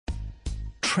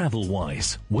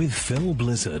TravelWise with Phil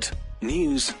Blizzard.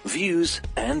 News, views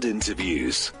and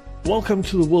interviews. Welcome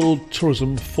to the World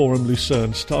Tourism Forum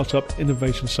Lucerne Startup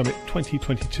Innovation Summit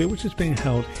 2022, which is being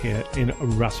held here in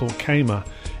Ras al Khaimah.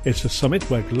 It's a summit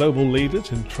where global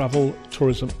leaders in travel,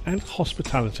 tourism and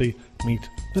hospitality meet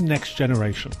the next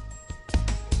generation.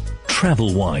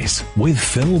 TravelWise with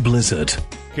Phil Blizzard.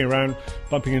 Looking around,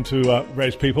 bumping into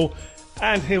various people.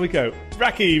 And here we go.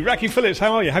 Raki Philips,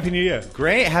 how are you? Happy New Year.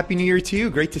 Great. Happy New Year to you.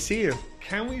 Great to see you.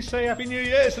 Can we say Happy New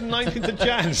Year? It's the 19th of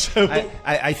Jan. So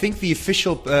I think the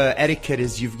official etiquette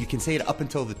is you can say it up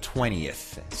until the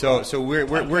 20th. So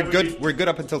we're good. We're good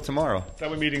up until tomorrow.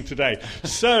 That we're meeting today.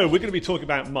 So we're going to be talking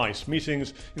about MICE,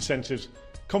 meetings, incentives,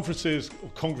 conferences, or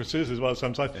congresses as well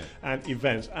sometimes, and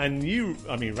events. And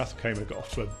Ras al Khaimah got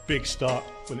off to a big start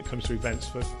when it comes to events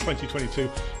for 2022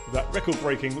 with that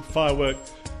record-breaking firework,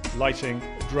 lighting,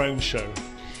 drone show.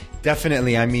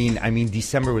 Definitely. I mean,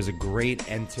 December was a great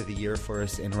end to the year for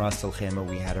us in Ras al Khaimah.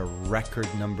 We had a record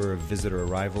number of visitor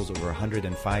arrivals. Over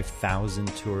 105,000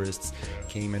 tourists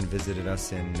came and visited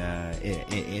us in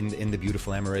the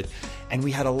beautiful emirate, and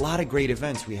we had a lot of great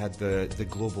events. We had the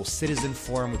Global Citizen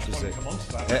Forum, which was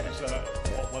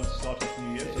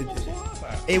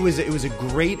It was a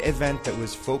great event that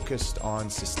was focused on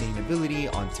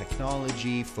sustainability, on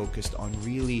technology, focused on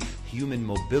really human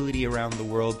mobility around the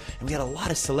world, and we had a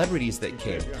lot of celebrities that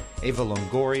came. Eva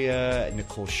Longoria,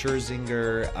 Nicole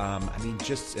Scherzinger,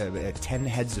 10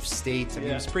 heads of state.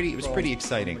 It was pretty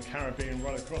exciting. From the Caribbean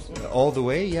right across the world. All the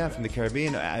way, from the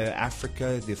Caribbean,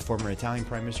 Africa, the former Italian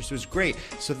Prime Minister. So it was great.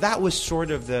 So that was sort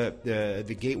of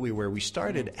the gateway where we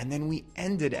started, and then we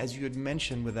ended, as you had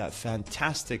mentioned, with that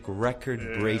fantastic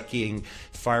record-breaking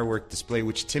firework display,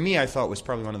 which to me I thought was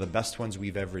probably one of the best ones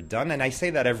we've ever done. And I say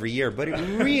that every year, but it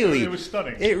really it was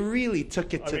stunning. It really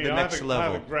took it to the next level.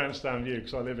 I have a grandstand view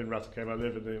because I live in Ras al Khaimah. I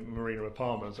live in the Marina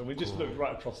Apartments, and we just looked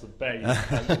right across the bay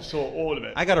and saw all of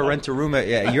it. I got to rent a room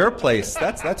at your place.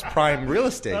 That's prime real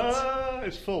estate.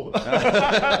 It's full.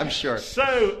 I'm sure.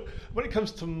 So, when it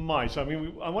comes to MICE, I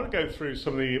want to go through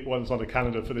some of the ones on the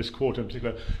calendar for this quarter in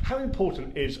particular. How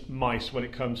important is MICE when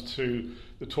it comes to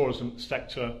the tourism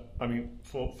sector,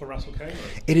 for Ras al Khaimah?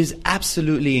 It is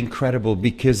absolutely incredible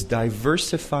because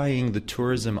diversifying the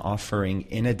tourism offering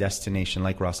in a destination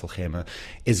like Ras al Khaimah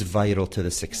is vital to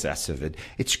the success of it.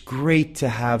 It's great to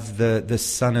have the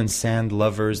sun and sand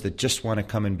lovers that just want to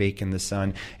come and bake in the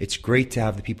sun. It's great to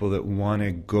have the people that want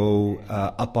to go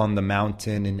up on the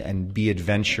mountain and be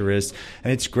adventurous.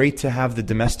 And it's great to have the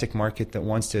domestic market that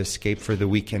wants to escape for the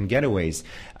weekend getaways.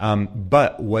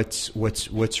 But what's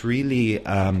really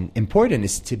important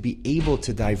is to be able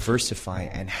to diversify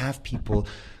and have people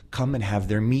come and have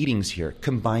their meetings here,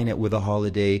 combine it with a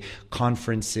holiday,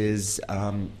 conferences,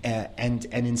 and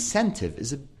incentive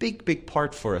is a big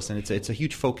part for us, and it's a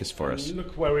huge focus for us.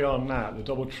 Look where we are now, the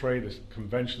DoubleTree, this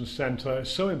convention centre.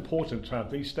 It's so important to have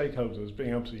these stakeholders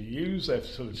being able to use their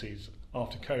facilities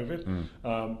after COVID.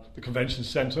 The convention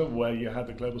centre where you had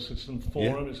the Global Citizen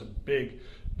Forum is a big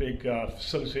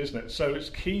facility, isn't it? So it's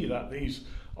key that these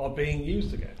are being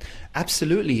used again.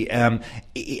 Absolutely. And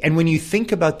when you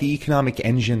think about the economic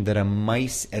engine that a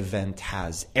MICE event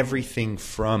has, everything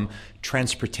from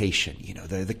transportation,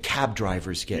 the cab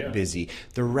drivers get busy,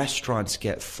 the restaurants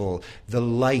get full, the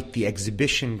light, the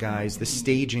exhibition guys, the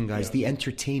staging guys, the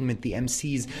entertainment, the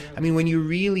MCs. When you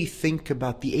really think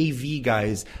about the AV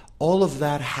guys, all of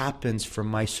that happens from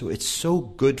MICE, so it's so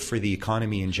good for the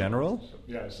economy in general.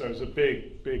 Yeah, so it's a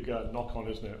big knock-on,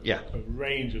 isn't it? Yeah. A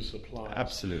range of suppliers.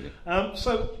 Absolutely.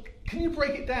 So can you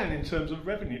break it down in terms of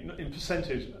revenue, in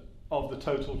percentage of the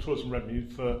total tourism revenue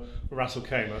for Ras al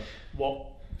Khaimah? What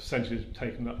percentage is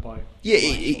taken up by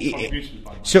contributions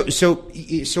by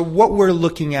MICE? So what we're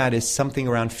looking at is something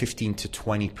around 15 to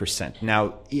 20%.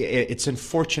 Now, it's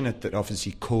unfortunate that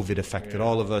obviously COVID affected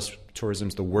all of us.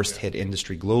 Tourism's the worst hit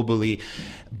industry globally,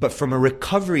 but from a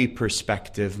recovery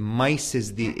perspective, MICE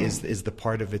is the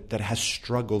part of it that has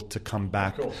struggled to come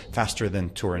back faster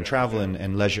than tour and travel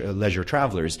and leisure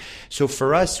travelers. So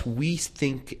for us, we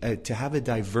think to have a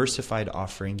diversified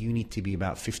offering, you need to be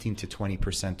about 15 to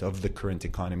 20% of the current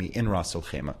economy in Ras al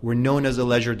Khaimah. We're known as a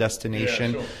leisure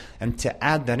destination, and to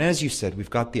add that, as you said, we've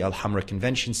got the Al Hamra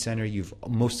Convention Center.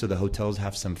 Most of the hotels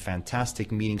have some fantastic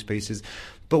meeting spaces.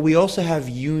 But we also have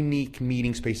unique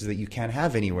meeting spaces that you can't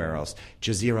have anywhere else.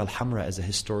 Jazeera Al Hamra is a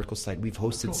historical site. We've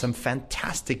hosted some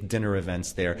fantastic dinner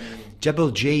events there.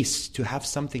 Jebel Jais, to have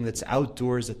something that's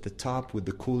outdoors at the top with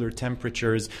the cooler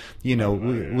temperatures. We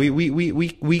can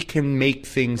make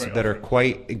things that are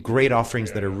quite great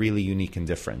offerings that are really unique and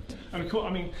different.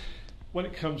 When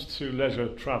it comes to leisure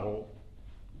travel,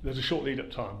 there's a short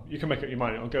lead-up time. You can make up your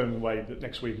mind. I'm going away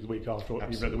next week, the week after, or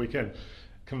even at the weekend.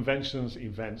 Conventions,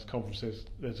 events, conferences,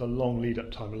 there's a long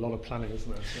lead-up time, a lot of planning,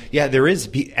 isn't there? So. Yeah, there is.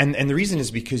 And the reason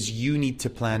is because you need to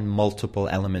plan multiple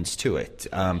elements to it,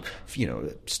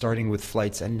 starting with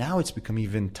flights. And now it's become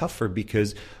even tougher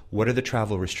because what are the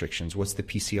travel restrictions? What's the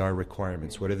PCR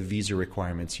requirements? What are the visa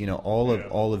requirements? All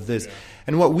of this. Yeah.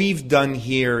 And what we've done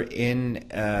here in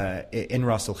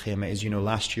Ras al Khaimah is,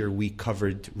 last year we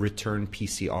covered return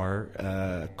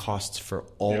PCR costs for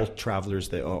all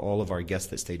travelers, all of our guests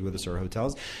that stayed with us at our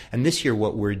hotels. And this year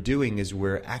what we're doing is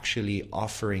we're actually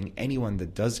offering anyone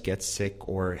that does get sick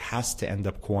or has to end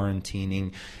up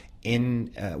quarantining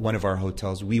in one of our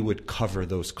hotels, we would cover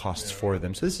those costs for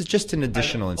them. So this is just an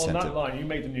additional incentive. On that line, you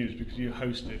made the news because you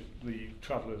hosted the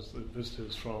travellers, the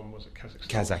visitors from, was it Kazakhstan?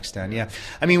 Kazakhstan, yeah.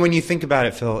 I mean, when you think about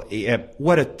it, Phil,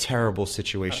 what a terrible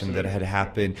situation that had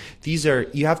happened.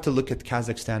 You have to look at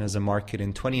Kazakhstan as a market.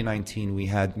 In 2019, we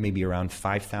had maybe around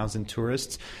 5,000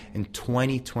 tourists. In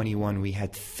 2021, we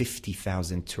had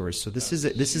 50,000 tourists. So this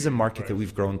is a market that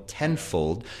we've grown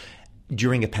tenfold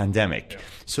during a pandemic.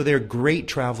 So they're great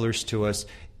travelers to us.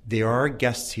 They are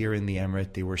guests here in the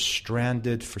Emirate. They were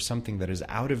stranded for something that is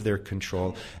out of their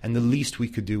control, and the least we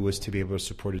could do was to be able to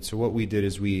support it. So what we did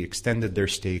is we extended their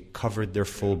stay, covered their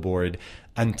full board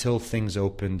until things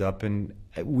opened up, and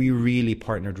we really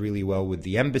partnered really well with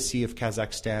the embassy of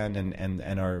Kazakhstan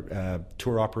and our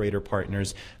tour operator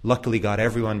partners. Luckily got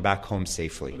everyone back home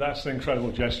safely. That's an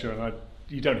incredible gesture, and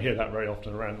you don't hear that very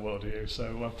often around the world, do you?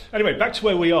 So anyway, back to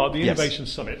where we are, the Innovation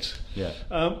Summit. Yeah.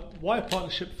 Why a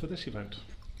partnership for this event?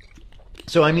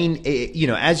 So, I mean,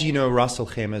 as you know, Ras al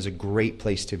Khaimah is a great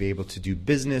place to be able to do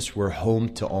business. We're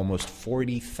home to almost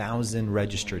 40,000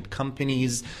 registered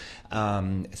companies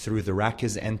through the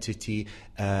RAK's entity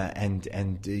and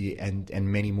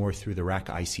many more through the RAK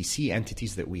ICC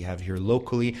entities that we have here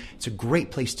locally. It's a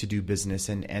great place to do business,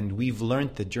 and we've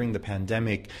learned that during the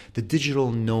pandemic, the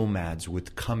digital nomads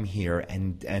would come here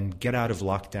and get out of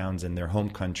lockdowns in their home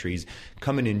countries,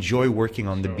 come and enjoy working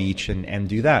on the beach and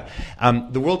do that.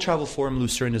 The World Travel Forum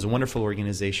Lucerne is a wonderful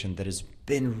organization that has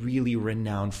been really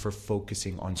renowned for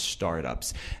focusing on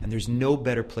startups, and there's no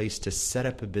better place to set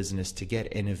up a business to get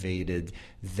innovated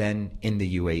than in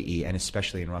the UAE, and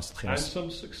especially in Ras al Khaimah. And some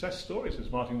success stories,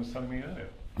 as Martin was telling me earlier.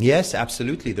 Yes,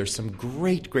 absolutely. There's some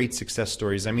great success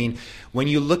stories. I mean, when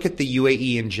you look at the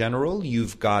UAE in general,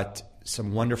 you've got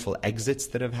some wonderful exits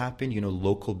that have happened.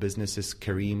 Local businesses.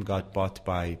 Careem got bought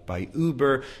by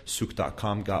Uber.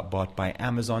 Souk.com got bought by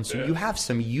Amazon. So you have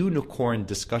some unicorn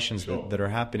discussions that are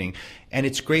happening. And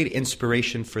it's great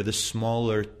inspiration for the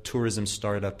smaller tourism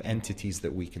startup entities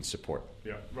that we can support.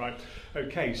 Yeah, right.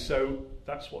 Okay, so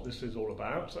that's what this is all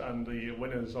about. And the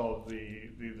winners of the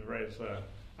various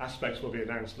aspects will be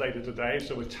announced later today,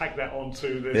 so we'll tag that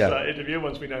onto this interview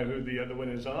once we know who the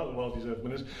winners are, the well-deserved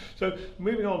winners. So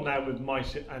moving on now with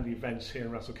MICE and events here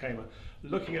in Ras al Khaimah.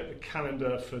 Looking at the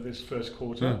calendar for this first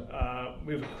quarter,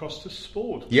 moving across to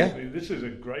sport. Yeah. This is a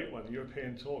great one, the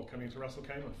European Tour coming to Ras al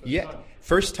Khaimah.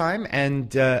 First time,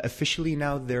 and officially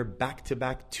now they're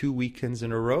back-to-back 2 weekends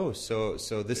in a row. So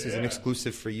this is an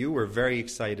exclusive for you. We're very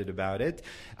excited about it.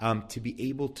 To be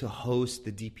able to host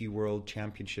the DP World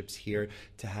Championships here,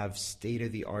 to have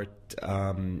state-of-the-art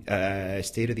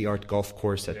golf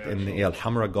course in the Al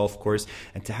Hamra golf course,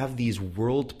 and to have these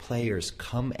world players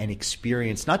come and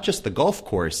experience not just the golf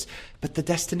course, but the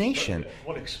destination.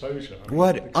 What exposure.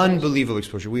 What unbelievable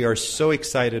exposure. We are so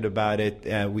excited about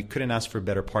it. We couldn't ask for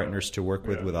better partners to work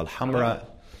with Al Hamra.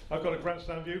 I've got a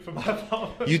grandstand view from my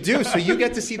apartment. You do, so you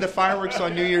get to see the fireworks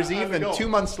on New Year's Eve, and 2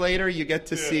 months later you get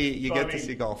to see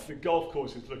golf. The golf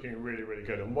course is looking really, really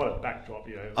good, and what a backdrop!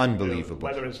 Unbelievable.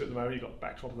 Whether it's at the moment, you've got the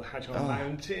backdrop of the Hajar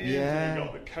Mountains, you've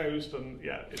got the coast, and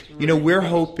it's really we're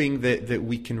hoping that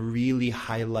we can really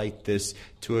highlight this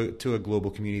to a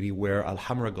global community where Al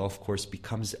Hamra golf course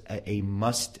becomes a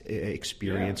must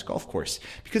experience golf course,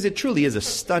 because it truly is a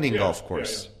stunning golf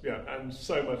course. Yeah, and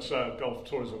so much golf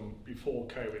tourism before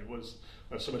COVID was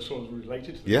so much sort of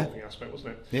related to the golfing aspect,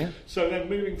 wasn't it? Yeah. So then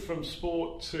moving from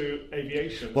sport to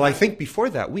aviation. Well, I think before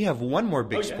that, we have one more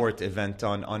big sport event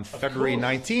on February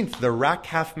 19th, the RAK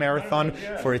Half Marathon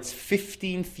for its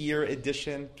 15th year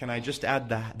edition. Can I just add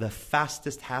the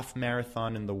fastest half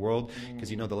marathon in the world? Because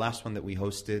the last one that we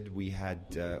hosted, we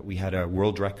had a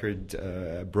world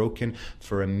record broken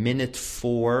for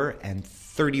 1:04 and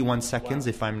 31 seconds,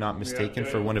 if I'm not mistaken,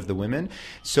 for one of the women.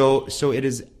 So it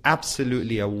is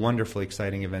absolutely a wonderful,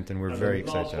 exciting event, and we're very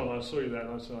excited. Last one, I saw you there,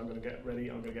 and I said, I'm going to get ready,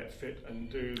 I'm going to get fit, and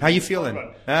do... How you feeling? All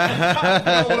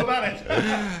about it.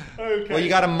 Okay. Well, you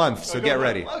got a month, so get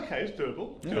ready. Okay, it's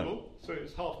doable. Doable. So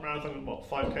it's half marathon, what,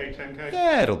 5K, 10K?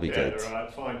 Yeah, it'll be good. All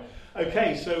right, fine.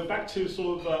 Okay, so back to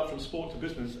sort of from sport to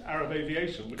business, Arab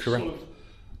Aviation, which Correct. sort of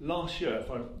last year, if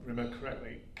I remember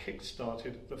correctly,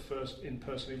 kick-started the first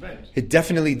in-person event. It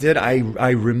definitely did. I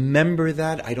remember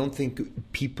that. I don't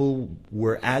think people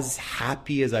were as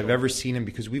happy as I've ever seen them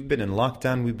because we've been in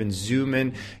lockdown, we've been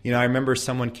Zooming. You know, I remember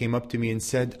someone came up to me and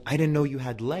said, I didn't know you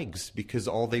had legs because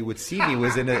all they would see me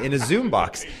was in a Zoom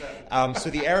box. So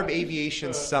the Arab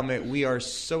Aviation Summit, we are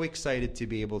so excited to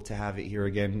be able to have it here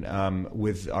again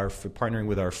partnering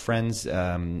with our friends,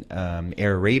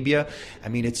 Air Arabia. I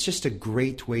mean, it's just a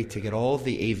great way to get all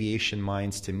the aviation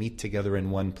minds to meet together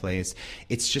in one place.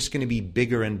 It's just going to be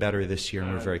bigger and better this year,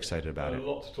 and we're very excited about it. A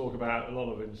lot to talk about, a lot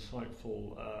of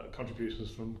insightful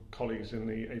contributions from colleagues in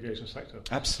the aviation sector.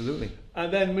 Absolutely.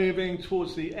 And then moving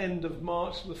towards the end of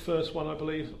March, the first one, I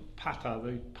believe, PATA,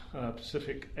 the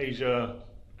Pacific Asia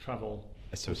Travel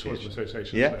Association.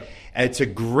 Yeah, it's a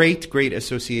great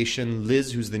association.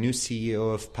 Liz, who's the new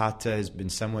CEO of PATA, has been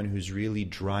someone who's really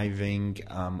driving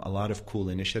a lot of cool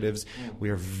initiatives. We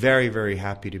are very, very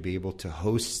happy to be able to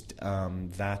host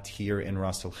that here in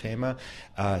Ras al Khaimah.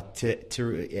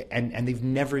 And they've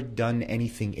never done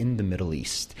anything in the Middle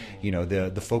East. You know,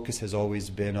 the focus has always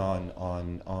been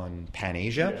on Pan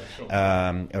Asia,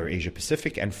 or Asia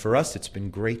Pacific, and for us, it's been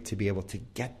great to be able to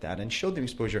get that and show them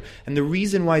exposure. And the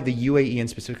reason why the UAE and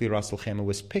specifically Ras al Khaimah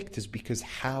was picked is because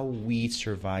how we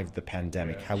survived the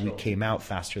pandemic, we came out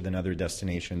faster than other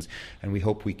destinations, and we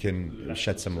hope we can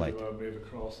shed some light. Move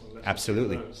across and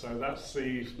absolutely. So that's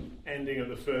the ending of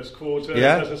the first quarter.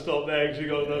 Yeah. It doesn't stop there because you've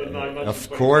got another 9 months.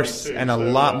 Of course, and a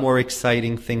lot more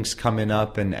exciting things coming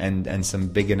up, and some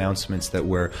big announcements that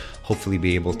we're hopefully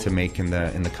be able to make in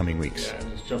the coming weeks. Yeah,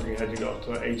 and just jumping ahead, you got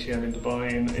ATM in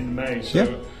Dubai in May.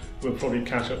 So we'll probably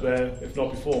catch up there, if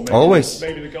not before. Maybe, always.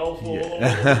 Maybe the Gulf or the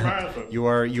marathon. You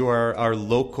are our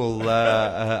local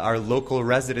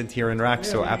resident here in RAK,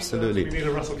 so absolutely. We need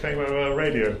a Ras al Khaimah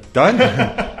radio. Done.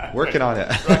 Working on it.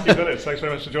 Raki Philips, thanks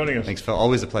very much for joining us. Thanks, Phil.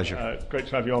 Always a pleasure. Great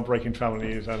to have you on Breaking Travel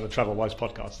News and the TravelWise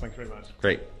podcast. Thank you very much.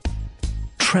 Great.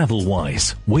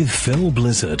 TravelWise with Phil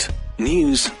Blizzard.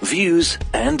 News, views,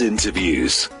 and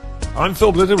interviews. I'm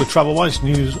Phil Blizzard with TravelWise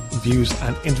News, Views,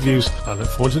 and Interviews. I look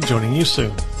forward to joining you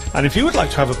soon. And if you would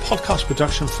like to have a podcast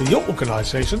production for your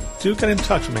organisation, do get in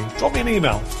touch with me. Drop me an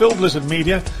email,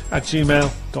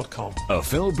 philblizzardmedia@gmail.com. A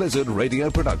Phil Blizzard radio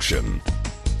production.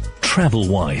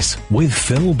 TravelWise with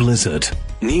Phil Blizzard.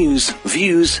 News,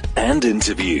 views, and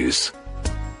interviews.